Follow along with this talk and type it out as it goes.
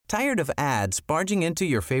Tired of ads barging into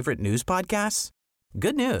your favorite news podcasts?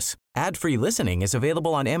 Good news. Ad-free listening is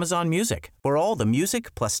available on Amazon Music for all the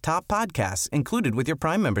music plus top podcasts included with your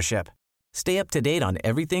Prime membership. Stay up to date on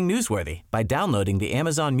everything newsworthy by downloading the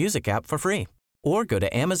Amazon Music app for free or go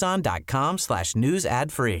to amazon.com/news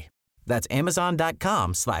ad free. That's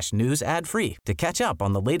amazon.com/news ad free to catch up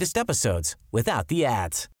on the latest episodes without the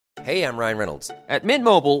ads. Hey, I'm Ryan Reynolds. At Mint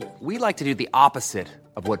Mobile, we like to do the opposite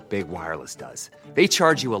of what Big Wireless does. They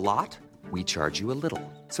charge you a lot, we charge you a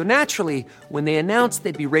little. So naturally, when they announced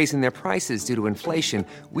they'd be raising their prices due to inflation,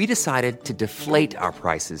 we decided to deflate our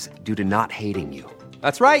prices due to not hating you.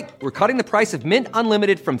 That's right. We're cutting the price of Mint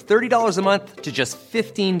Unlimited from $30 a month to just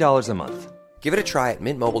 $15 a month. Give it a try at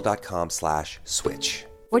mintmobile.com/switch.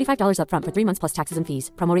 $45 up front for 3 months plus taxes and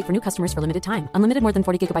fees. Promo rate for new customers for limited time. Unlimited more than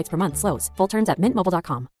 40 gigabytes per month. Slows full terms at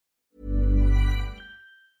mintmobile.com.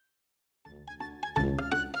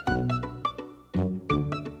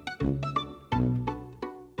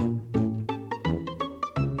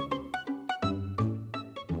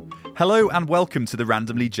 Hello and welcome to the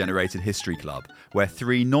Randomly Generated History Club, where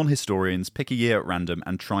 3 non-historians pick a year at random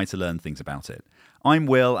and try to learn things about it. I'm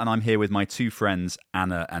Will, and I'm here with my 2 friends,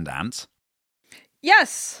 Anna and Ant.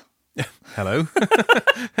 Yes. Hello.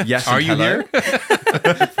 Yes, Are you hello. here?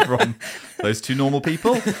 From those 2 normal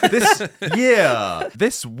people.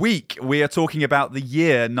 This week, we are talking about the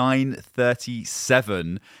year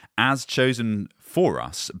 937, as chosen for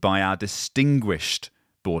us by our distinguished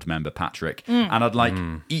board member Patrick, and I'd like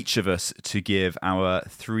each of us to give our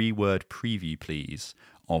 3-word preview, please,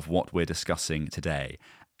 of what we're discussing today.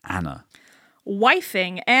 Anna.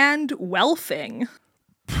 Wifing and welfing.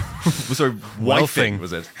 Sorry, wifing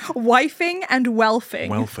was it? Wifing and welfing.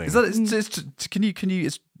 Welfing. Is that? Can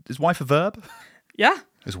you? Is wife a verb? Yeah.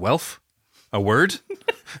 Is wealth a word?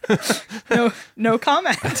 No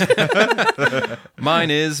comment.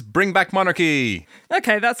 Mine is bring back monarchy.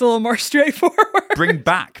 Okay, that's a little more straightforward. Bring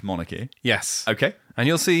back monarchy. Yes. Okay. And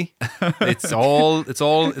you'll see, it's all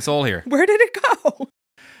here. Where did it go?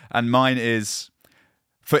 And mine is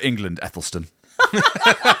for England, Ethelstan.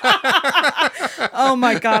 Oh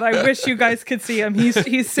my God, I wish you guys could see him.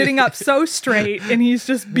 He's sitting up so straight and he's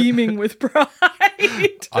just beaming with pride.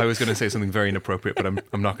 I was going to say something very inappropriate, but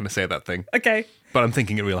I'm not going to say that thing. Okay. But I'm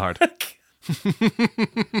thinking it real hard.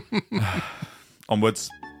 Onwards.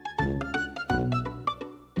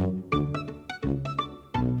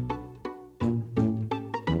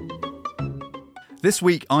 This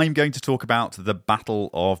week, I'm going to talk about the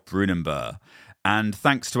Battle of Brunanburh. And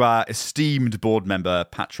thanks to our esteemed board member,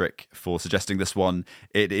 Patrick, for suggesting this one.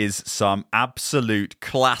 It is some absolute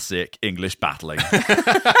classic English battling.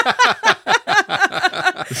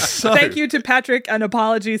 Thank you to Patrick and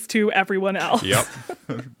apologies to everyone else. Yep.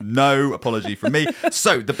 No apology from me.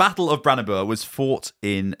 So, the Battle of Brunanburh was fought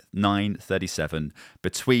in 937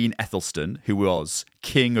 between Ethelstan, who was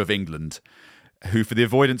King of England, who, for the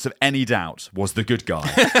avoidance of any doubt, was the good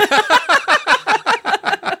guy.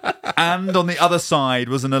 And on the other side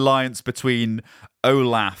was an alliance between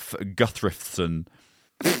Olaf Guthrifsson.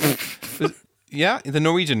 Yeah, the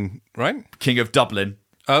Norwegian, right? King of Dublin.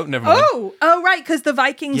 Oh, never mind. Oh, right, because the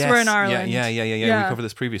Vikings were in Ireland. Yeah. We covered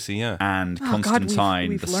this previously, yeah. And God, Constantine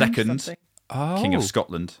we've the learned Second, something. King of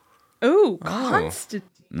Scotland. Oh,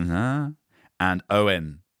 Constantine. And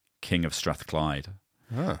Owen, King of Strathclyde.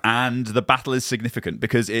 And the battle is significant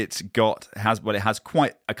because it has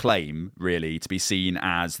quite a claim, really, to be seen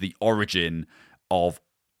as the origin of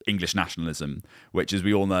English nationalism, which, as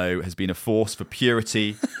we all know, has been a force for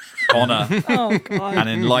purity, honour, and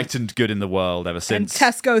enlightened good in the world ever since.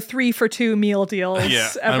 And Tesco 3 for 2 meal deals. Yeah,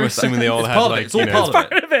 I'm assuming they all had like, it's all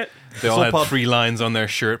part of it. They all had 3 lines on their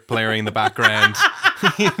shirt blaring in the background.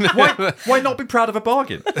 Why not be proud of a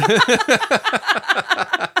bargain?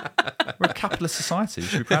 We're a capitalist society. We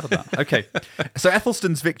should be proud of that. Okay. So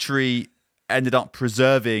Ethelstan's victory ended up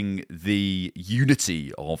preserving the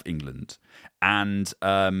unity of England. And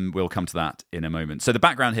we'll come to that in a moment. So the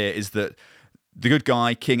background here is that the good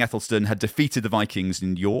guy, King Ethelstan, had defeated the Vikings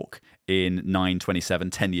in York in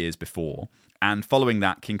 927, 10 years before. And following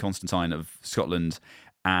that, King Constantine of Scotland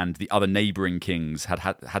and the other neighbouring kings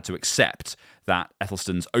had to accept that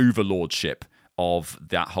Ethelstan's overlordship of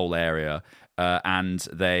that whole area and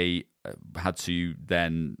they had to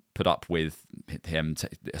then put up with him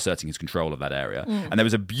asserting his control of that area. And there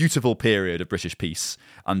was a beautiful period of British peace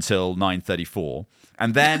until 934.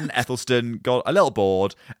 And then Aethelstan got a little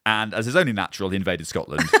bored, and as is only natural, he invaded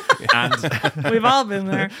Scotland. And We've all been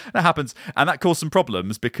there. that happens. And that caused some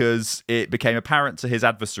problems because it became apparent to his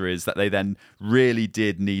adversaries that they then really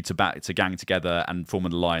did need to gang together and form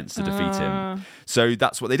an alliance to defeat him. So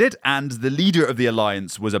that's what they did. And the leader of the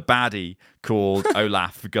alliance was a baddie called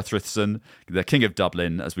Olaf Guthruthson, the King of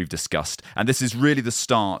Dublin, as we've discussed. And this is really the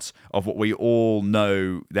start of what we all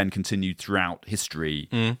know then continued throughout history,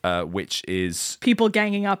 which is... People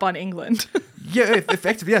ganging up on England. Yeah,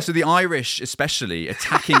 effectively. Yeah, so the Irish especially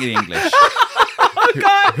attacking the English.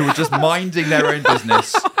 Who were just minding their own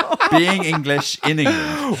business, being English in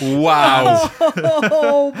England. Wow.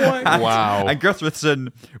 Oh, boy. Wow. And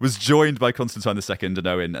Guthruthson was joined by Constantine II and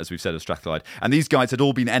Owen, as we've said, of Strathclyde. And these guys had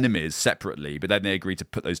all been enemies separately, but then they agreed to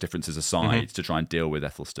put those differences aside to try and deal with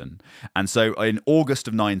Aethelstan. And so in August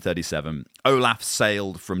of 937, Olaf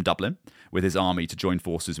sailed from Dublin with his army to join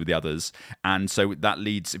forces with the others. And so that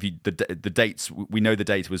leads, if you the dates, we know the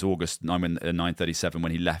date was August 937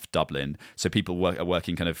 when he left Dublin. So people are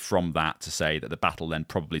working kind of from that to say that the battle then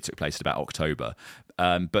probably took place at about October.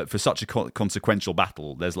 But for such a consequential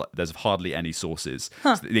battle, there's hardly any sources.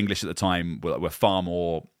 So the English at the time were far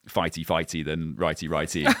more fighty than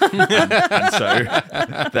righty. and so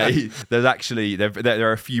there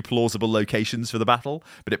are a few plausible locations for the battle,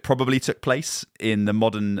 but it probably took place in the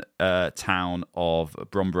modern town of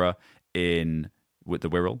Bromborough with the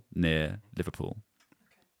Wirral near Liverpool.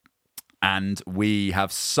 And we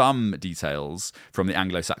have some details from the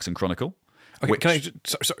Anglo-Saxon Chronicle. Okay, can I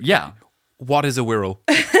sorry, yeah. What is a Wirral?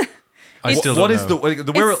 I still don't What know. is the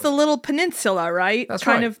Wirral? It's the little peninsula, right? That's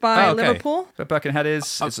kind right. of by Oh, okay. Liverpool. Where Birkenhead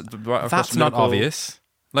is. It's right across That's from not Liverpool. obvious.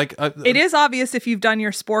 Like It is obvious if you've done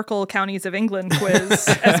your Sporkle Counties of England quiz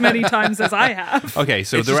as many times as I have. Okay,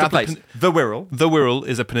 so It's they're just a at place. The Wirral. The Wirral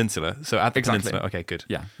is a peninsula. So at the Exactly. peninsula. Okay, good.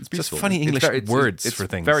 Yeah, it's Just beautiful. funny It's English very- words it's for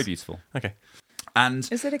things. Very beautiful. Okay. And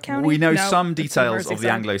Is it a county? we know No, some it's in details of the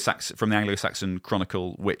Merseyside. from the Anglo-Saxon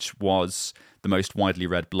Chronicle, which was the most widely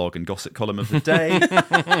read blog and gossip column of the day.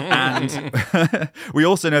 And we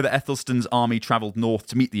also know that Aethelstan's army travelled north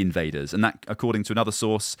to meet the invaders, and that, according to another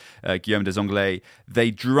source, Guillaume des Anglais,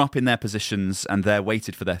 they drew up in their positions and there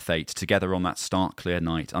waited for their fate, together on that stark clear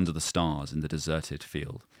night under the stars in the deserted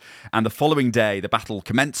field. And the following day, the battle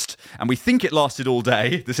commenced, and we think it lasted all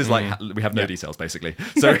day. This is like, we have no details, basically.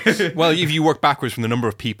 So, Well, if you work backwards from the number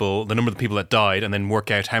of the people that died, and then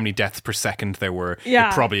work out how many deaths per second there were, Yeah.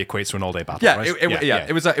 it probably equates to an all-day battle, yeah, right?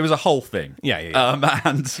 it was a whole thing. Yeah.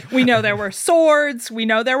 And We know there were swords. We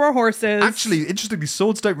know there were horses. actually, interestingly,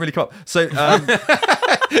 swords don't really come up. So,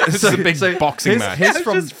 This is a big boxing match. it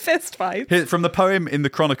was just fist fights. From the poem in the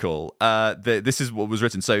Chronicle, this is what was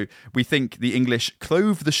written. So we think the English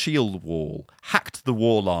clove the shield wall, hacked the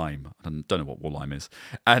war lime, I don't know what war lime is,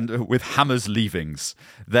 and with hammers leavings.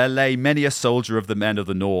 There lay many a soldier of the men of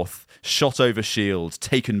the north, shot over shield,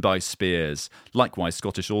 taken by spears, likewise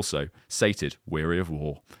Scottish also, sated, weary of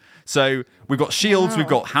war. So we've got shields, we've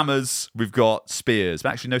got hammers, we've got spears,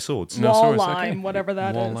 but actually no swords. No Wall swords, lime, okay. whatever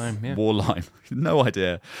that Wall is. lime, yeah. War lime. No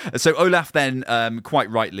idea. So Olaf then, quite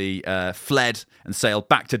rightly, fled and sailed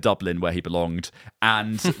back to Dublin where he belonged,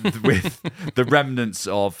 and with the remnants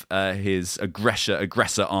of his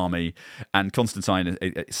aggressor army, and Constantine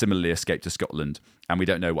similarly escaped to Scotland, and we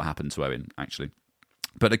don't know what happened to Owen, actually.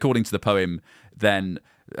 But according to the poem, then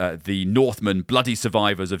the Northmen, bloody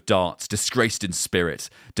survivors of darts, disgraced in spirit,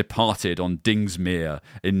 departed on Dingsmere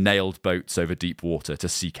in nailed boats over deep water to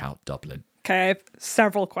seek out Dublin. Okay, I have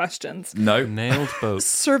several questions. No. Nailed boats.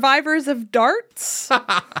 Survivors of darts? So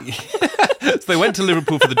they went to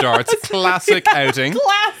Liverpool for the darts. Classic outing.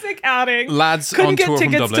 Classic outing. Lads Couldn't on get tour from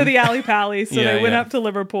tickets Dublin. to the Alley Pally, so Yeah, they went yeah. up to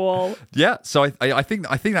Liverpool. Yeah, so I think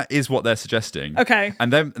that is what they're suggesting. Okay.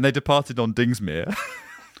 And then they departed on Dingsmere.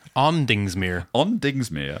 On Dingsmere. On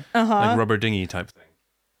Dingsmere. Like rubber dinghy type thing.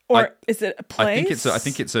 Or is it a place? I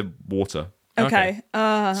think it's a water. Okay.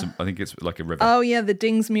 I think it's like a river. Oh, yeah, the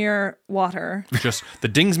Dingsmere water. Just the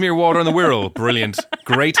Dingsmere water on the Wirral. Brilliant.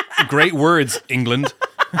 Great words, England.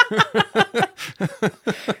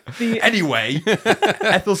 Anyway,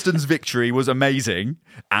 Ethelstan's victory was amazing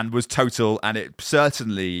and was total, and it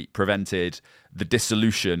certainly prevented the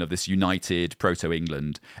dissolution of this united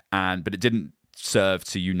proto-England, but it didn't serve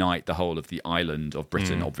to unite the whole of the island of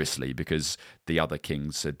Britain, obviously, because the other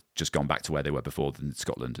kings had just gone back to where they were before, in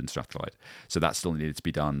Scotland and Strathclyde. So that still needed to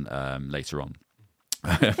be done later on.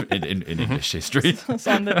 in English history. It's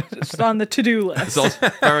on the to-do list. It's also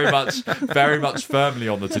very much firmly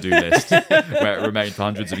on the to-do list, where it remained for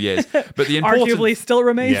hundreds of years. But the important Arguably still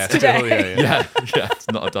remains today. still, yeah. yeah, it's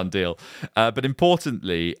not a done deal. But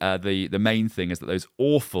importantly, the main thing is that those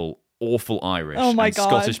awful Irish Oh my and God.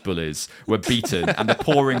 Scottish bullies were beaten, and the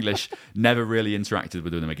poor English never really interacted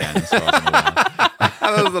with them again, as far as I'm aware.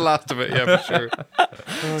 That was the last of it, yeah, for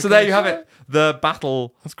sure. So there you have it. The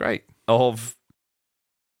Battle That's great. of...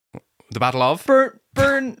 The Battle of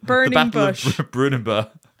Burning the Battle Bush. of Brunanburh,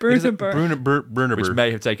 Brunanburh. which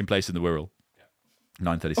may have taken place in the Wirral.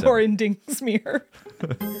 937. Or in Dingsmere.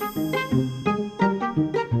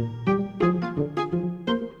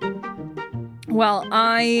 Well,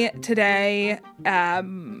 I today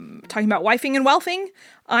talking about wifing and wealthing.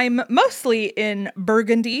 I'm mostly in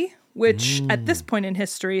Burgundy, which at this point in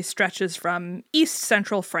history stretches from east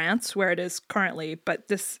central France, where it is currently, but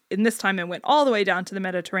in this time it went all the way down to the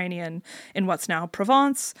Mediterranean in what's now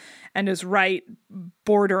Provence, and is right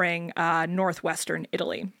bordering northwestern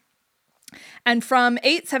Italy. And from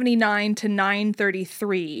 879 to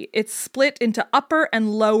 933, it's split into Upper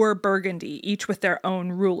and Lower Burgundy, each with their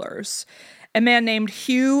own rulers. A man named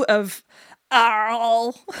Hugh of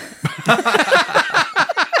Arles.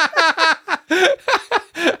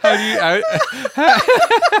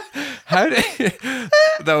 How do you,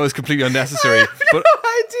 that was completely unnecessary. But No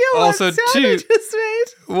idea what also, sound too- I just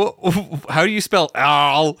made. how do you spell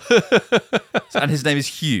Arl? And his name is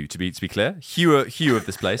Hugh, to be clear. Hugh of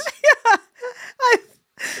this place.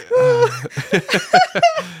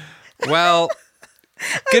 Well,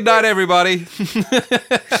 good night, everybody.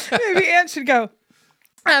 Maybe Anne should go.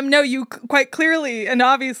 No, you quite clearly and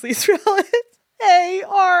obviously spell it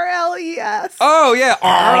Arles. Oh yeah,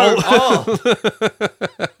 Arl.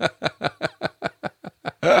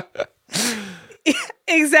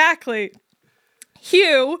 Exactly.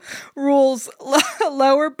 Hugh rules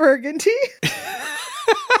Lower Burgundy.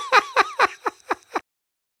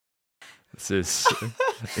 This is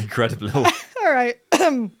incredible. All right.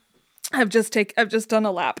 I've just done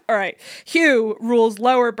a lap. All right. Hugh rules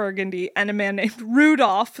Lower Burgundy, and a man named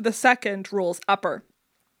Rudolph II rules Upper.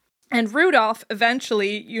 And Rudolph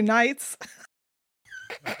eventually unites.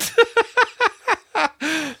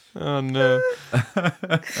 Oh no.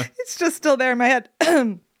 It's just still there in my head.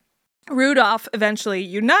 Rudolph eventually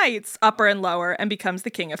unites Upper and Lower and becomes the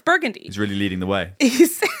king of Burgundy. He's really leading the way.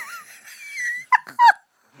 He's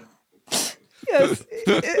yes,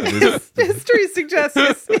 history suggests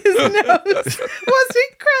his nose was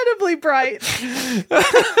incredibly bright.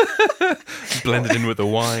 Blended in with the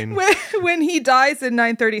wine. When he dies in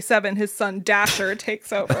 937, his son Dasher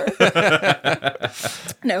takes over.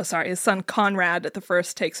 No, sorry, his son Conrad I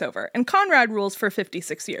takes over. And Conrad rules for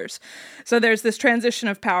 56 years. So there's this transition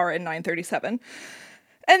of power in 937.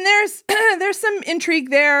 And there's some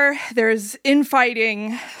intrigue there. There's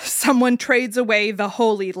infighting. Someone trades away the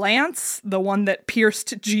Holy Lance, the one that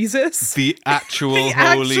pierced Jesus. The actual The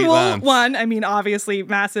Holy actual Lance. one. I mean, obviously,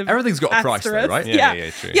 massive. Everything's got a price though, asterisk. right?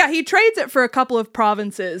 Yeah, true. Yeah, he trades it for a couple of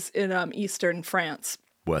provinces in eastern France.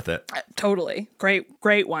 Worth it. Totally.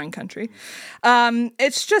 Great wine country.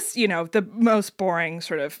 It's just, the most boring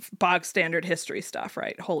sort of bog standard history stuff,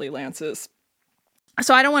 right? Holy Lances.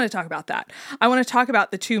 So I don't want to talk about that. I want to talk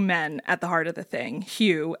about the two men at the heart of the thing,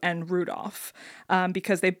 Hugh and Rudolph,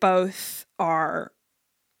 because they both have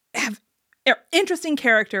interesting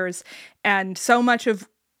characters, and so much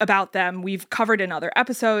about them we've covered in other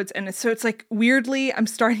episodes. And so it's like, weirdly, I'm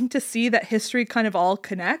starting to see that history kind of all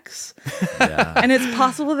connects. Yeah. And it's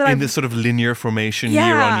possible that In I've this sort of linear formation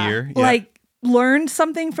year on year. Yeah. like learned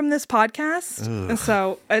something from this podcast. And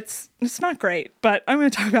so it's not great, but I'm going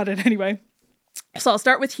to talk about it anyway. So I'll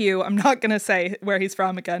start with Hugh. I'm not going to say where he's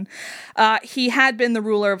from again. He had been the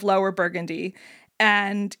ruler of Lower Burgundy,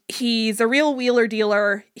 and he's a real wheeler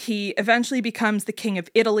dealer. He eventually becomes the king of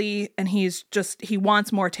Italy, and he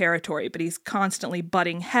wants more territory, but he's constantly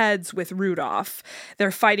butting heads with Rudolph.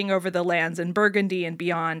 They're fighting over the lands in Burgundy and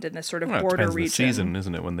beyond in this sort of Well, it border depends on the region. season,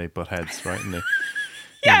 isn't it, when they butt heads, right? And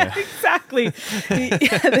Yeah, exactly.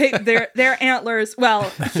 Their antlers. Well,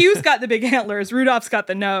 Hugh's got the big antlers. Rudolph's got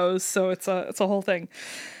the nose, so it's a whole thing.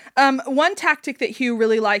 One tactic that Hugh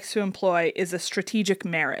really likes to employ is a strategic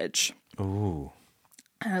marriage. Ooh.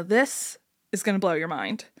 This is going to blow your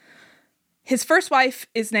mind. His first wife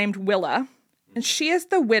is named Willa, and she is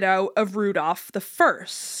the widow of Rudolph I,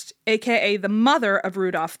 aka the mother of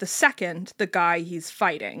Rudolph II, the guy he's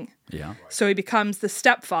fighting. Yeah. So he becomes the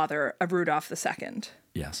stepfather of Rudolph II.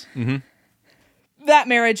 Yes. That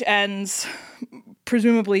marriage ends.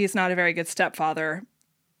 Presumably he's not a very good stepfather.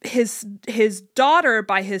 his daughter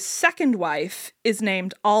by his second wife is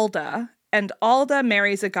named Alda, and Alda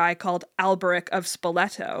marries a guy called Alberic of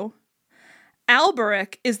Spoleto.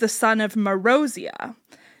 Alberic is the son of Marozia.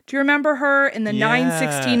 Do you remember her in the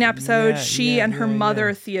 916 episode? She and her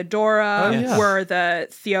mother Theodora were the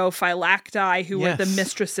Theophylacti, who were the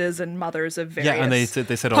mistresses and mothers of various and they said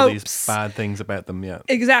popes. all these bad things about them. Yeah,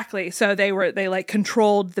 exactly. So they like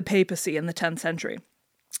controlled the papacy in the 10th century.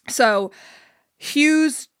 So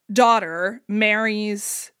Hugh's daughter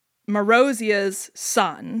marries Marozia's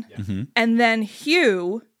son, and then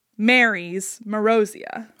Hugh marries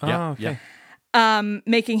Marozia. Oh, okay.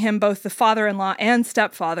 Making him both the father-in-law and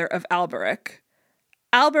stepfather of Alberic.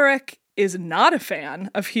 Alberic is not a fan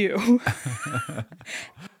of Hugh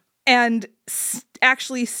and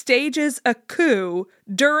actually stages a coup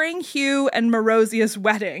during Hugh and Marozia's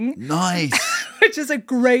wedding. Nice. Which is a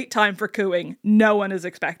great time for cooing. No one is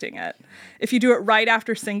expecting it. If you do it right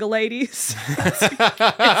after Single Ladies, it's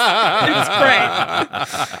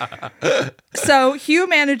great. So Hugh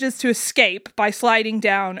manages to escape by sliding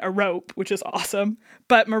down a rope, which is awesome.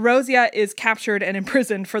 But Marozia is captured and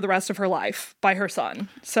imprisoned for the rest of her life by her son.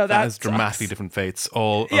 So that has dramatically different fates,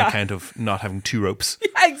 all on account of not having two ropes.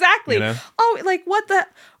 Yeah, exactly. You know? Oh, like what a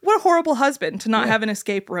horrible husband to not have an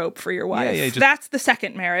escape rope for your wife. Yeah, that's the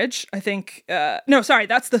second marriage, I think.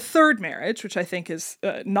 That's the third marriage, which I think is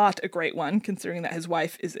not a great one, considering that his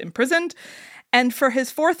wife is imprisoned. And for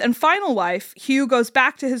his fourth and final wife, Hugh goes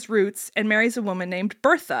back to his roots and marries a woman named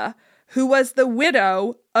Bertha, who was the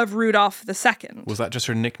widow of Rudolph II. Was that just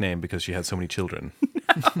her nickname because she had so many children?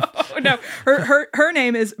 No. Her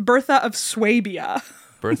name is Bertha of Swabia.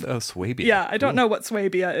 Bertha of Swabia. Yeah, I don't know what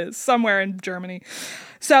Swabia is. Somewhere in Germany.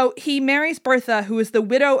 So he marries Bertha, who is the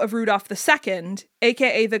widow of Rudolph II,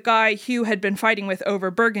 a.k.a. the guy Hugh had been fighting with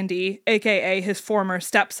over Burgundy, a.k.a. his former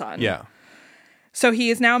stepson. Yeah. So he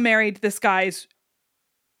is now married this guy's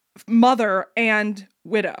mother and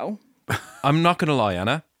widow. I'm not going to lie,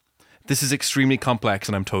 Anna. This is extremely complex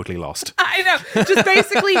and I'm totally lost. I know. Just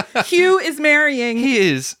basically, Hugh is marrying... He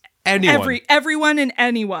is anyone. Everyone and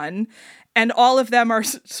anyone. And all of them are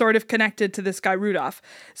sort of connected to this guy, Rudolph.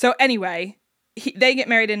 So anyway, they get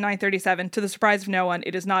married in 937. To the surprise of no one,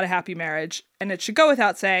 it is not a happy marriage. And it should go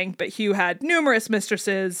without saying, but Hugh had numerous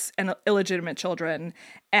mistresses and illegitimate children.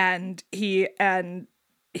 And he's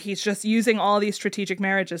just using all these strategic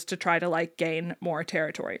marriages to try to gain more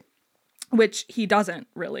territory. Which he doesn't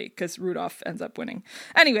really, because Rudolph ends up winning.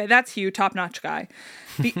 Anyway, that's Hugh, top-notch guy.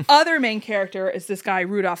 The other main character is this guy,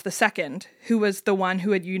 Rudolph II, who was the one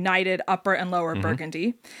who had united Upper and Lower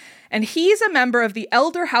Burgundy. And he's a member of the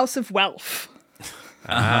Elder House of Welf.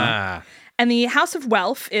 And the House of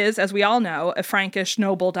Welf is, as we all know, a Frankish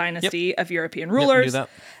noble dynasty of European rulers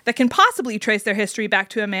that can possibly trace their history back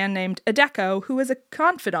to a man named Edeko, who was a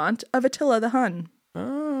confidant of Attila the Hun.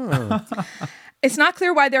 Oh. It's not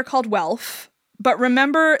clear why they're called Welf, but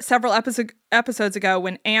remember several episodes ago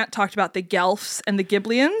when Ant talked about the Guelphs and the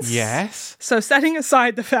Ghiblians? Yes. So setting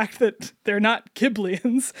aside the fact that they're not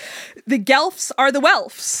Ghiblians, the Guelphs are the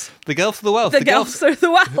Welfs. The Guelphs are the Welfs. The Guelphs are the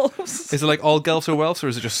Welfs. Is it like all Guelphs are Welfs, or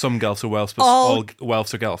is it just some Guelphs are Welfs, but all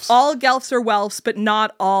Welfs are Guelphs? All Guelphs are Welfs, but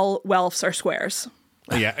not all Welfs are squares.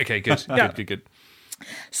 Oh, yeah, okay, good. Good.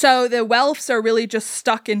 So the Welfs are really just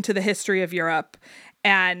stuck into the history of Europe.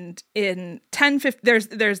 And in 1050,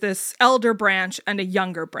 there's this elder branch and a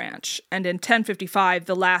younger branch. And in 1055,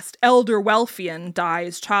 the last elder Welfian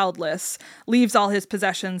dies childless, leaves all his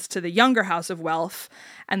possessions to the younger House of Welf.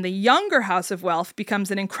 And the younger House of Welf becomes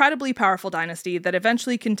an incredibly powerful dynasty that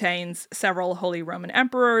eventually contains several Holy Roman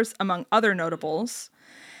emperors, among other notables.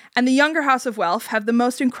 And the younger House of Welf have the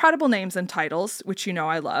most incredible names and titles, which you know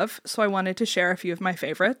I love. So I wanted to share a few of my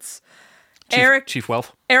favorites. Chief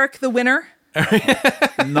Welf. Eric the Winner.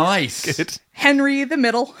 Nice. Good. Henry the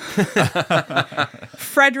Middle.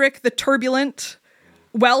 Frederick the Turbulent.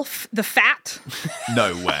 Welf the Fat.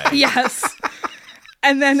 No way. Yes.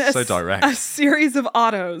 And then so direct. A series of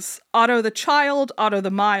Ottos. Otto the Child, Otto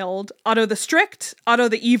the Mild, Otto the Strict, Otto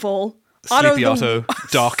the Evil, Sleepy Otto,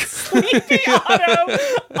 Doc. Sleepy Otto,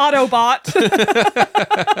 Autobot.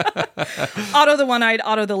 Otto the One-Eyed,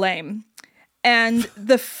 Otto the Lame. And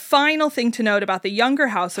the final thing to note about the younger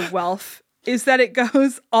House of Welf is that it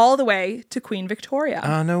goes all the way to Queen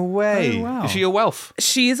Victoria. No way. Oh, wow. Is she a Welf?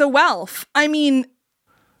 She's a Welf. I mean,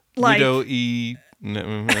 Widow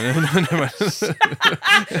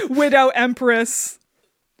Widow Empress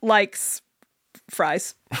likes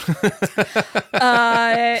fries.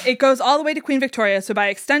 It goes all the way to Queen Victoria, so by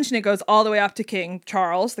extension it goes all the way up to King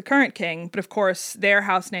Charles, the current king, but of course their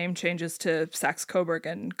house name changes to Saxe-Coburg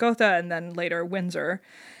and Gotha and then later Windsor.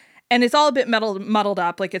 And it's all a bit muddled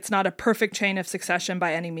up. Like, it's not a perfect chain of succession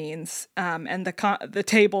by any means. And the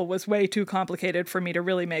table was way too complicated for me to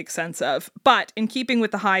really make sense of. But in keeping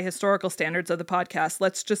with the high historical standards of the podcast,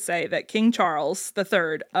 let's just say that King Charles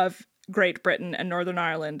III of Great Britain and Northern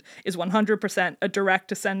Ireland is 100% a direct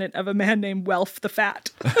descendant of a man named Welf the Fat.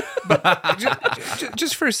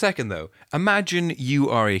 Just for a second, though, imagine you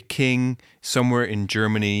are a king somewhere in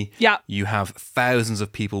Germany. Yeah. You have thousands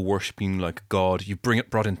of people worshipping like God. You've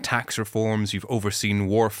brought in tax reforms. You've overseen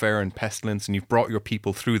warfare and pestilence, and you've brought your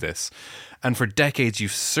people through this. And for decades,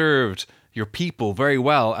 you've served your people very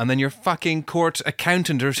well, and then your fucking court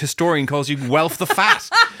accountant or historian calls you Welf the Fat.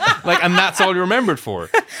 And that's all you're remembered for.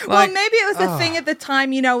 Well, maybe it was a thing at the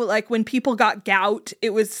time, like when people got gout,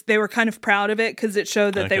 they were kind of proud of it because it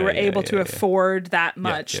showed that they were able to afford that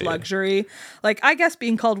much luxury. Like, I guess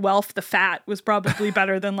being called Welf the Fat was probably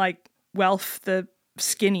better than like Welf the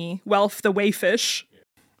Skinny, Welf the Wayfish.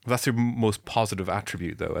 That's your most positive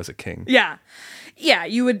attribute, though, as a king. Yeah. Yeah,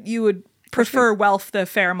 you would prefer Welf the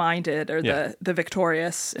fair-minded or the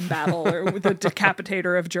victorious in battle or the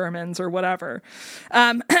decapitator of Germans or whatever.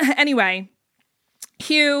 Anyway,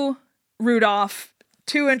 Hugh, Rudolph,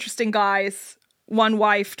 two interesting guys, one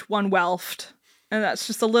wifed, one Welfed. And that's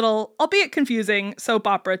just a little, albeit confusing, soap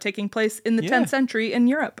opera taking place in the 10th century in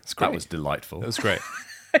Europe. That was delightful. That was great.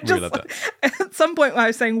 Really love that. At some point when I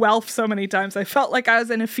was saying Welf so many times, I felt like I was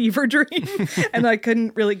in a fever dream and I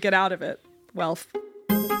couldn't really get out of it. Welf.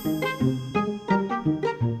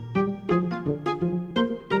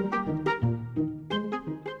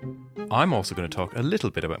 I'm also going to talk a little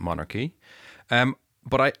bit about monarchy,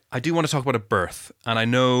 but I do want to talk about a birth, and I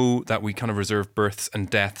know that we kind of reserve births and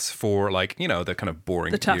deaths for the kind of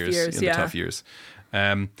boring the tough years. The tough years.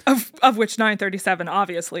 Of which 937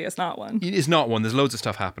 obviously is not one. It is not one. There's loads of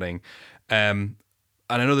stuff happening, and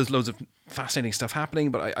I know there's loads of fascinating stuff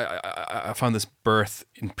happening, but I found this birth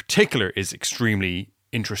in particular is extremely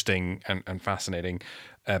interesting and fascinating.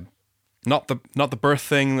 Not the birth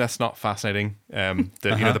thing. That's not fascinating.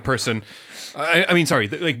 The person. I mean, sorry.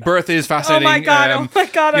 Birth is fascinating. Oh my god!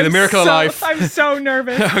 The miracle of life. I'm so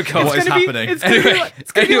nervous. Oh god, what is happening? It's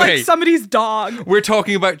gonna be like somebody's dog. We're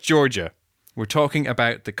talking about Georgia. We're talking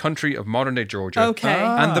about the country of modern day Georgia. Okay.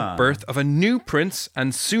 And the birth of a new prince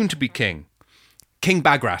and soon to be king, King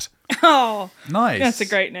Bagrat. Oh, nice. That's a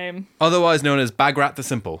great name. Otherwise known as Bagrat the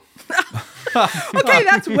Simple. Okay,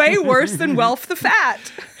 that's way worse than Welf the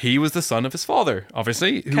Fat. He was the son of his father,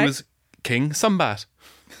 obviously, who was King Sumbat.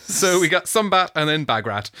 So we got Sumbat and then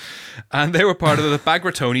Bagrat. And they were part of the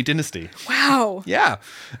Bagratoni dynasty. Wow. Yeah.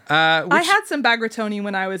 I had some Bagratoni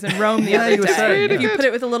when I was in Rome the other day. If you put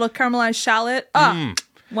it with a little caramelized shallot.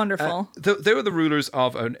 Wonderful. They were the rulers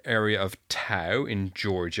of an area of Tau in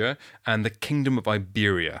Georgia and the Kingdom of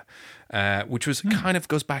Iberia, which was kind of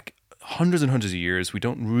goes back hundreds and hundreds of years. We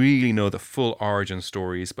don't really know the full origin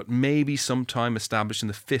stories, but maybe sometime established in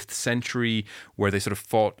the 5th century where they sort of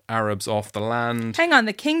fought Arabs off the land. Hang on,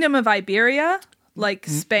 the Kingdom of Iberia? Like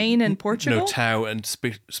Spain and Portugal? No, Tau and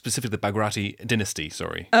specifically the Bagrati dynasty,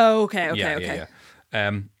 sorry. Oh, okay.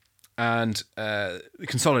 And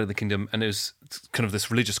consolidated the kingdom, and it was kind of this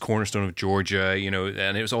religious cornerstone of Georgia,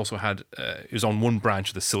 and it was also it was on one branch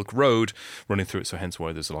of the Silk Road running through it, so hence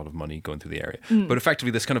why there's a lot of money going through the area. But effectively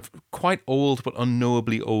this kind of quite old but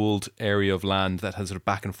unknowably old area of land that has sort of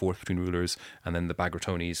back and forth between rulers, and then the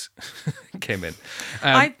Bagratonis came in.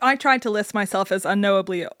 I tried to list myself as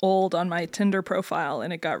unknowably old on my Tinder profile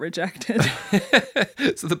and it got rejected.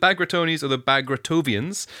 So the Bagratonis or the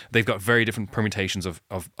Bagratovians, they've got very different permutations of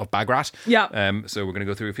Bagrat. Yeah. So we're going to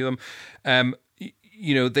go through a few of them.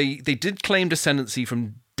 They did claim descendancy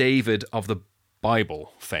from David of the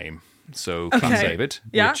Bible fame. So King David,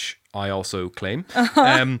 which I also claim.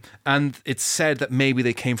 And it's said that maybe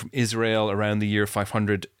they came from Israel around the year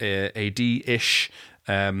 500 AD-ish.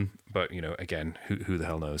 But, again, who the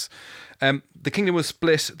hell knows? The kingdom was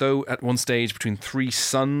split, though, at one stage between 3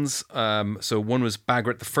 sons. So one was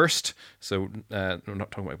Bagrat the First. So we're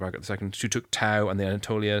not talking about Bagrat the Second. Who took Tau and the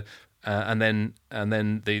Anatolia. And then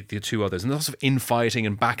the 2 others. And there's lots of infighting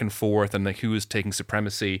and back and forth and who was taking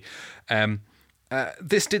supremacy.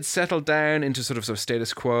 This did settle down into sort of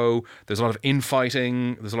status quo. There's a lot of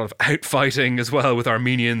infighting. There's a lot of outfighting as well with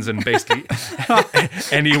Armenians and basically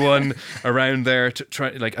anyone around there to try,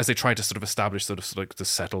 as they try to sort of establish the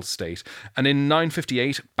settled state. And in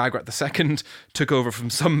 958, Bagrat II took over from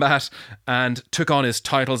Sumbat and took on his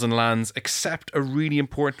titles and lands, except a really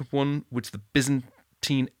important one, which the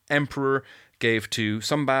Byzantine Emperor gave to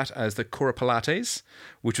Sumbat as the Kuropalates,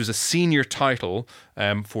 which was a senior title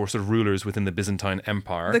for sort of rulers within the Byzantine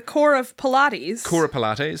Empire. The core of Pilates.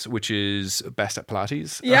 Kuropalates, which is best at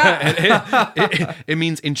Pilates. Yeah. It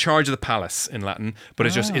means in charge of the palace in Latin, but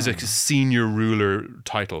it just is a senior ruler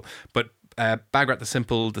title. But Bagrat the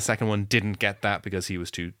Simple, the second one, didn't get that because he was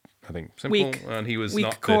too, I think, simple, weak, and he was weak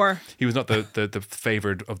not core. He was not the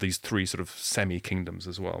favoured of these three sort of semi-kingdoms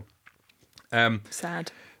as well.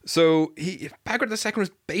 Sad. So Bagrat II was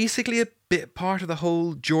basically a bit part of the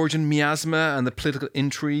whole Georgian miasma and the political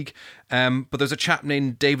intrigue. But there's a chap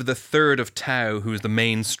named David III of Tau who was the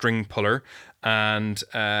main string puller, and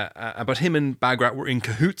but him and Bagrat were in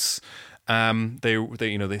cahoots. They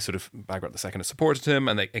sort of Bagrat II supported him,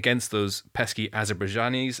 and against those pesky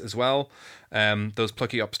Azerbaijanis as well. Those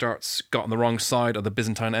plucky upstarts got on the wrong side of the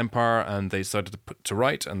Byzantine Empire, and they decided to put to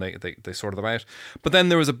right, and they sorted them out. But then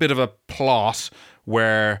there was a bit of a plot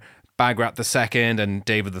where Bagrat II and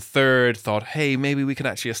David III thought, hey, maybe we could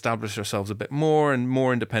actually establish ourselves a bit more and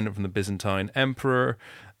more independent from the Byzantine Emperor,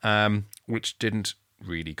 which didn't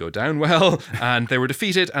really go down well, and they were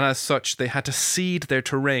defeated, and as such they had to cede their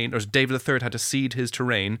terrain, or David III had to cede his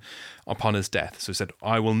terrain upon his death. So he said,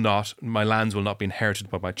 my lands will not be inherited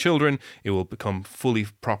by my children, it will become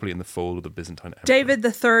properly in the fold of the Byzantine Empire. David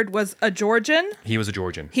III was a Georgian? He was a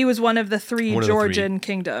Georgian. He was one of the three Georgian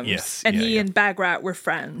kingdoms. Yes. And he and Bagrat were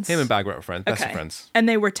friends. Him and Bagrat were friends, best of friends. And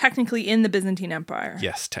they were technically in the Byzantine Empire.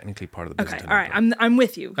 Yes, technically part of the Byzantine Empire. Okay, all right, I'm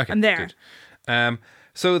with you. Okay, I'm there. Good.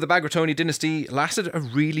 So the Bagratoni dynasty lasted a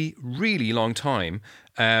really, really long time.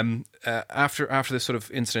 After this sort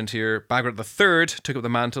of incident here, Bagrat III took up the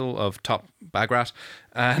mantle of top Bagrat,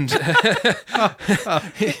 and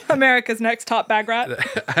America's next top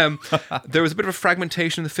Bagrat. There was a bit of a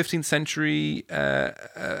fragmentation in the 15th century. The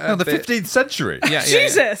 15th century? Yeah,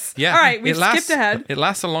 Jesus! Yeah. All right, we've skipped ahead. It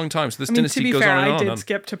lasts a long time, so this dynasty goes on and on. I did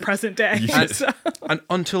skip to present day. And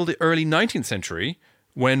until the early 19th century,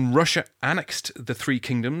 when Russia annexed the three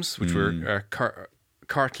kingdoms, which were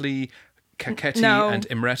Kartli, Kakheti, and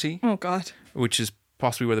Imereti. Oh, God. Which is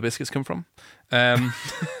possibly where the biscuits come from.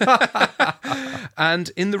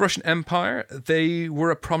 And in the Russian Empire, they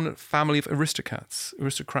were a prominent family of aristocrats.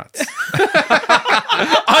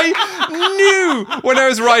 I knew when I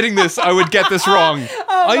was writing this I would get this wrong.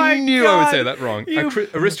 I knew I would say that wrong.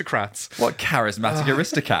 Aristocrats. What charismatic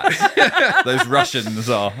aristocrats those Russians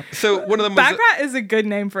are. So one of them was Bagrat is a good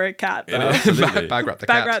name for a cat, though. Bagrat the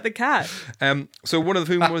cat. Bagrat the cat. So one of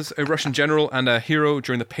whom was a Russian general and a hero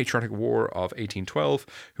during the Patriotic War of 1812,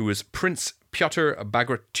 who was Prince Pyotr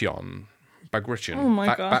Bagration. Oh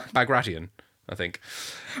my God. Bagration, I think.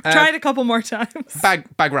 Try it a couple more times.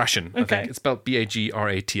 Bagration, I think. It's spelled Bagration.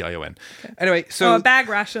 Okay. Anyway, so... a bag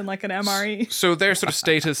ration, like an MRE. So their sort of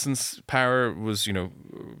status and power was,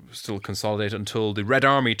 still consolidated until the Red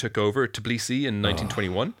Army took over Tbilisi in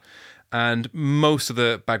 1921. And most of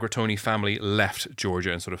the Bagratoni family left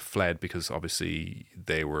Georgia and sort of fled because obviously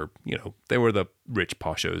they were the rich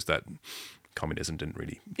poshos that communism didn't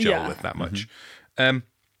really gel with that much.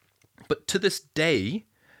 But to this day,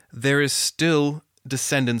 there is still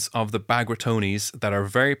descendants of the Bagratonis that are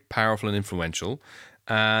very powerful and influential.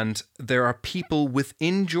 And there are people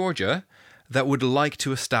within Georgia that would like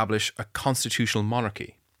to establish a constitutional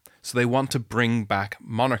monarchy. So they want to bring back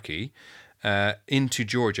monarchy into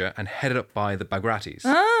Georgia and headed up by the Bagratis.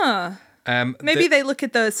 Maybe they look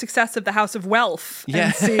at the success of the House of Wealth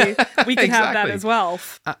and see we can have that as well.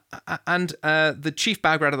 And the chief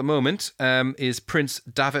Bagrat at the moment is Prince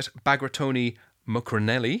David Bagratoni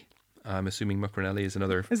Mukraneli. I'm assuming Mukraneli is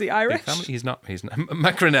another. Is he Irish? Family. He's not.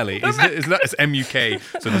 Mukraneli. It's M-U-K.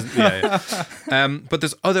 So but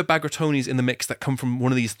there's other Bagratonis in the mix that come from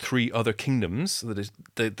one of these three other kingdoms that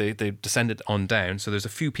they descended on down. So there's a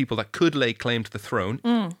few people that could lay claim to the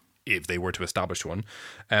throne. If they were to establish one.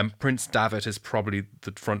 Prince David is probably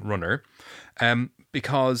the front runner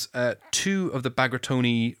because two of the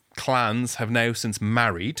Bagratoni clans have now since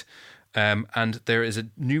married, and there is a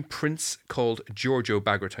new prince called Giorgio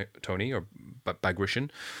Bagratoni, or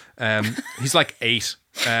Bagration. He's like 8,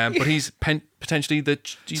 but he's potentially the...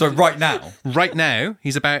 So right now? Right now,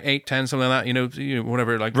 he's about 8, 10, something like that,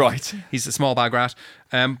 whatever. Like right. He's a small Bagrat.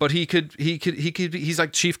 But he could, he's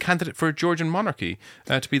like chief candidate for Georgian monarchy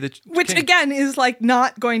to be the Which king. Again is like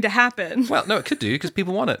not going to happen. Well, no, it could do because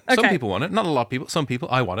people want it. Okay. Some people want it. Not a lot of people. Some people.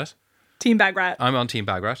 I want it. Team Bagrat. I'm on Team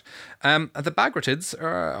Bagrat. The Bagratids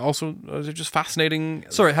are also they're just fascinating.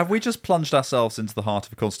 Sorry, have we just plunged ourselves into the heart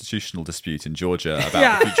of a constitutional dispute in Georgia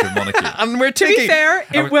about the future of monarchy? And we're To taking. be fair,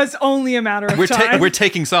 it was only a matter of time. We're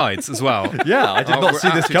taking sides as well. Yeah, I did not We're see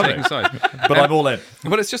this absolutely coming. taking sides. But I'm all in.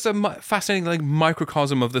 But it's just a fascinating like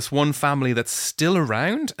microcosm of this one family that's still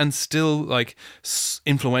around and still like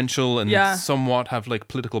influential and somewhat have like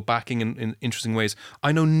political backing in interesting ways.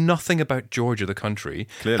 I know nothing about Georgia, the country,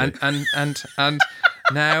 Clearly. and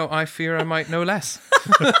now I fear I might know less.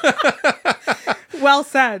 Well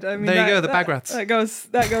said. I mean, There you go, the Bagrats.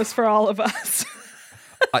 That goes for all of us.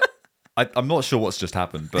 I'm not sure what's just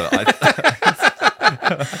happened, but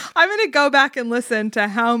I'm going to go back and listen to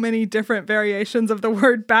how many different variations of the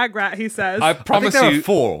word Bagrat he says. I promise there are you,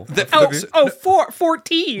 4.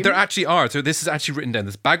 14. there actually are. So this is actually written down.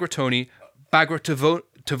 This Bagratoni,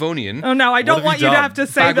 Bagratavonian. Oh no, I don't want you to done? have to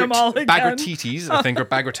say them all again. Bagratites, I think, or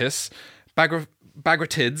Bagratis.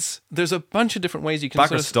 Bagratids. There's a bunch of different ways you can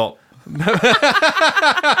Bagrat, stop.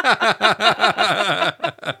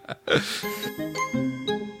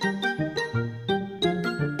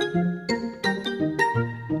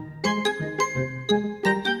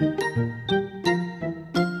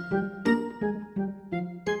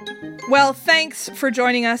 Well, thanks for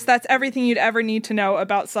joining us. That's everything you'd ever need to know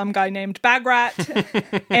about some guy named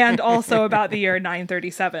Bagrat and also about the year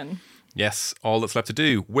 937. Yes, all that's left to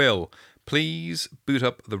do. Will, please boot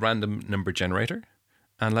up the random number generator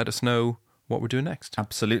and let us know what we're doing next.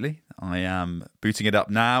 Absolutely. I am booting it up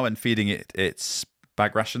now and feeding it its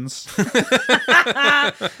bag rations.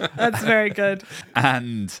 That's very good.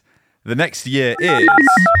 And the next year is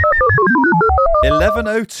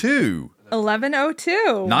 1102.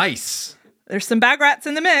 1102. Nice. There's some Bagrats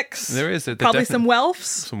in the mix. There is. They're Probably definitely- some Welfs.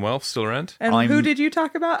 Some Welfs still around. And who did you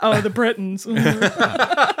talk about? Oh, the Britons. I'm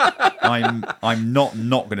not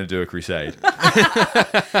going to do a crusade.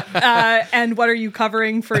 And what are you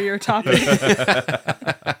covering for your topic?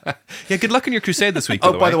 Yeah, good luck in your crusade this week,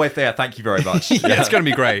 by the way, Thea, thank you very much. Yeah, it's going to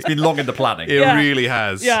be great. It's been long in the planning. It Yeah. really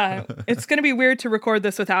has. Yeah, it's going to be weird to record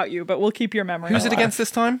this without you, but we'll keep your memory. Who's it alive. against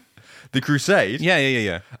this time? The crusade. Yeah.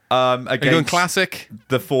 Against Are you going classic?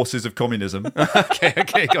 the forces of communism.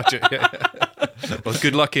 Okay, gotcha. Yeah. Well,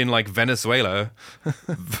 good luck in like Venezuela.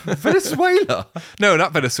 Venezuela? No,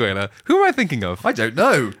 not Venezuela. Who am I thinking of? I don't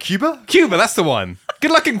know. Cuba? Cuba, that's the one.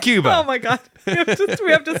 Good luck in Cuba. Oh my God. We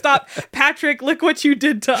have to stop. Patrick, look what you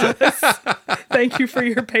did to us. Thank you for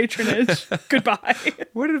your patronage. Goodbye.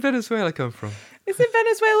 Where did Venezuela come from? Isn't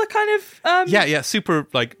Venezuela kind of... Yeah, super,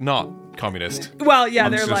 like, not communist. Well, yeah,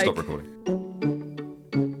 I'm they're just going like... to stop recording.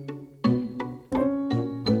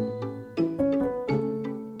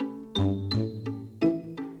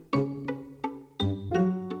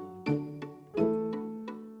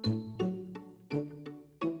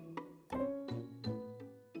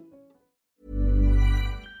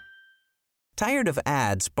 Tired of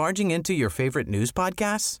ads barging into your favorite news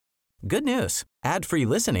podcasts? Good news. Ad-free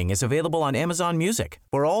listening is available on Amazon Music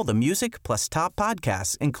for all the music plus top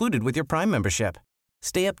podcasts included with your Prime membership.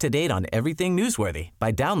 Stay up to date on everything newsworthy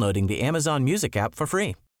by downloading the Amazon Music app for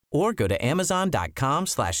free or go to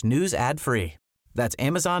amazon.com/news ad free. That's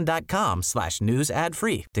amazon.com/news ad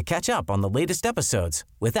free to catch up on the latest episodes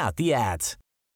without the ads.